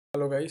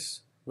Hello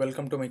guys,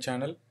 welcome to my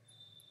channel.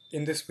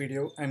 In this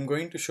video, I'm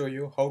going to show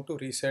you how to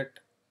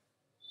reset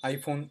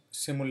iPhone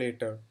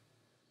simulator.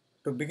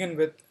 To begin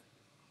with,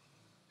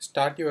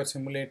 start your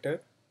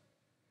simulator.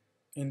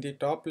 In the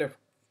top left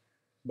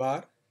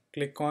bar,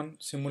 click on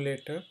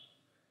simulator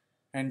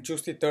and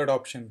choose the third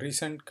option,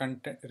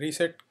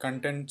 reset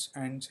contents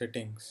and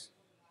settings.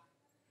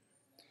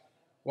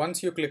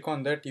 Once you click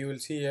on that, you will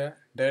see a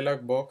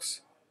dialog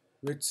box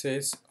which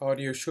says, are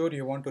you sure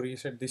you want to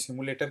reset the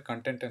simulator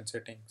content and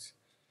settings?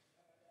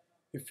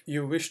 If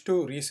you wish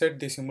to reset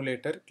the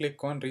simulator,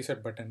 click on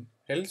reset button,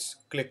 else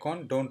click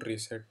on don't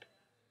reset.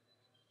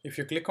 If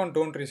you click on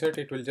don't reset,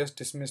 it will just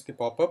dismiss the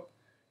pop-up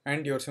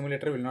and your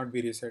simulator will not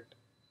be reset.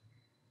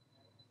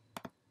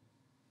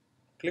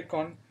 Click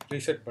on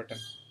reset button.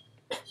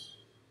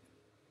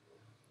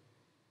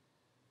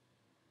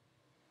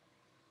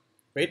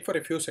 Wait for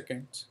a few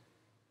seconds.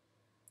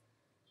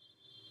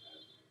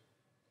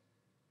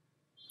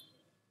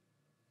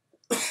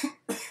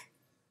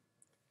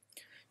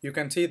 You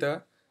can see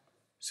the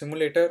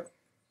simulator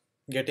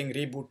getting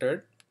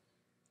rebooted.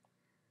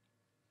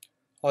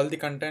 All the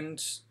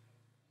contents,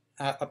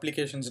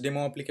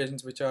 demo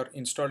applications which are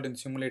installed in the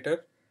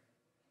simulator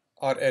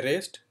are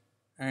erased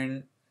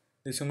and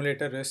the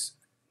simulator is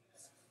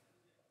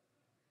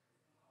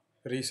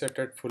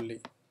resetted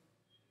fully.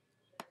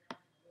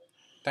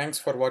 Thanks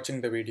for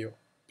watching the video.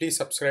 Please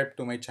subscribe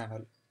to my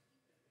channel.